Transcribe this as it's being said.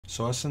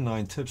So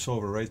SN9 tips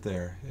over right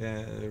there.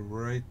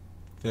 Right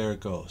there it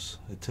goes.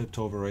 It tipped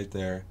over right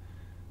there.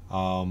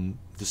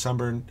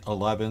 December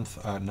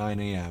 11th at 9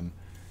 a.m.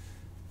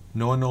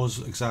 No one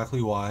knows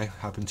exactly why.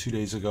 Happened 2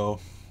 days ago.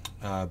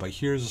 But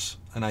here's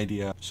an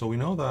idea. So we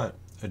know that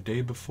a day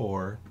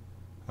before,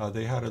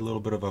 they had a little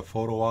bit of a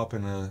photo op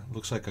and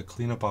looks like a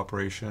cleanup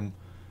operation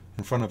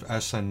in front of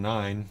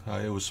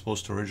SN9. It was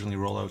supposed to originally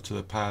roll out to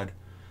the pad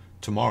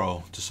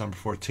tomorrow, December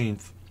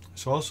 14th.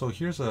 So also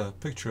here's a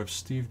picture of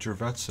Steve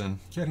Jurvetson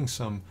getting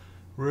some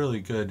really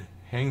good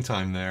hang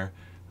time there.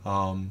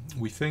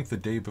 We think the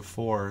day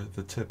before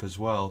the tip as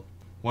well.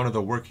 One of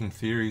the working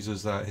theories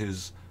is that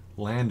his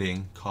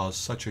landing caused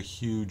such a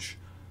huge,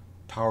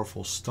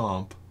 powerful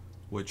stomp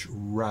which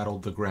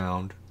rattled the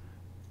ground,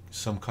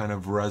 some kind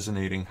of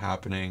resonating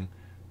happening,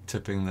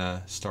 tipping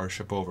the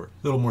Starship over. A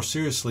little more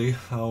seriously,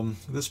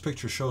 this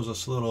picture shows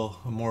us a little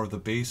more of the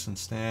base and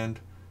stand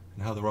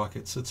and how the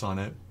rocket sits on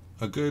it.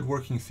 A good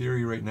working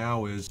theory right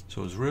now is,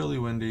 so it was really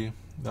windy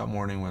that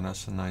morning when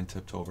SN9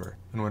 tipped over.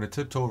 And when it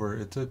tipped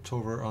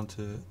over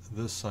onto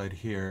this side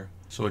here.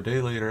 So a day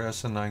later,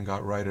 SN9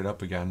 got righted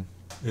up again.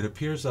 It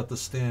appears that the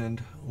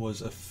stand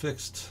was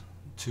affixed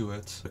to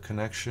it. The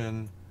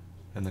connection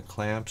and the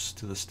clamps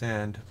to the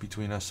stand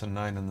between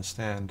SN9 and the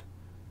stand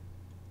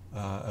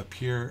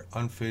appear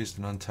unfazed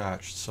and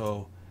unattached.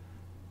 So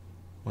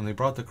when they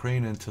brought the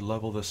crane in to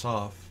level this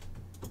off,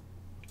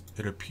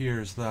 it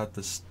appears that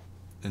this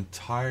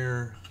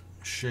entire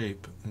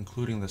shape,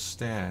 including the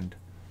stand,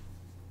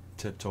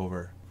 tipped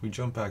over. If we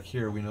jump back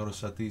here, we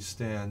notice that these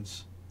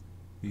stands,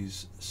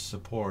 these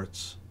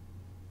supports,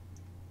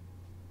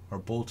 are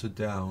bolted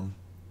down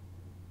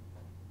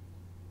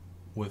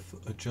with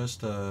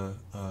just a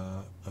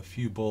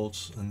few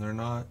bolts, and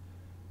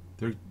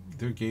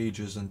their gauge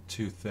isn't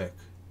too thick.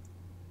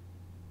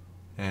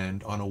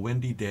 And on a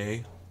windy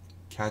day,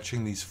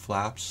 catching these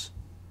flaps,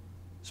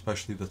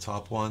 especially the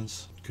top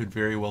ones, could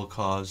very well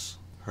cause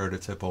her to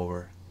tip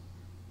over.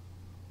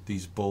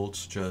 These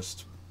bolts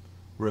just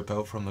rip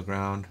out from the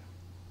ground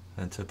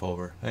and tip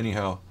over.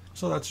 Anyhow,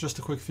 so that's just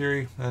a quick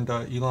theory. And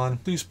Elon,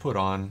 please put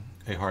on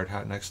a hard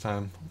hat next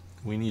time.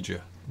 We need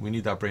you. We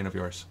need that brain of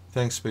yours.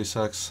 Thanks,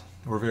 SpaceX.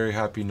 We're very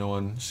happy no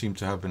one seemed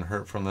to have been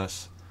hurt from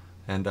this.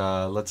 And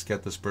let's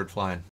get this bird flying.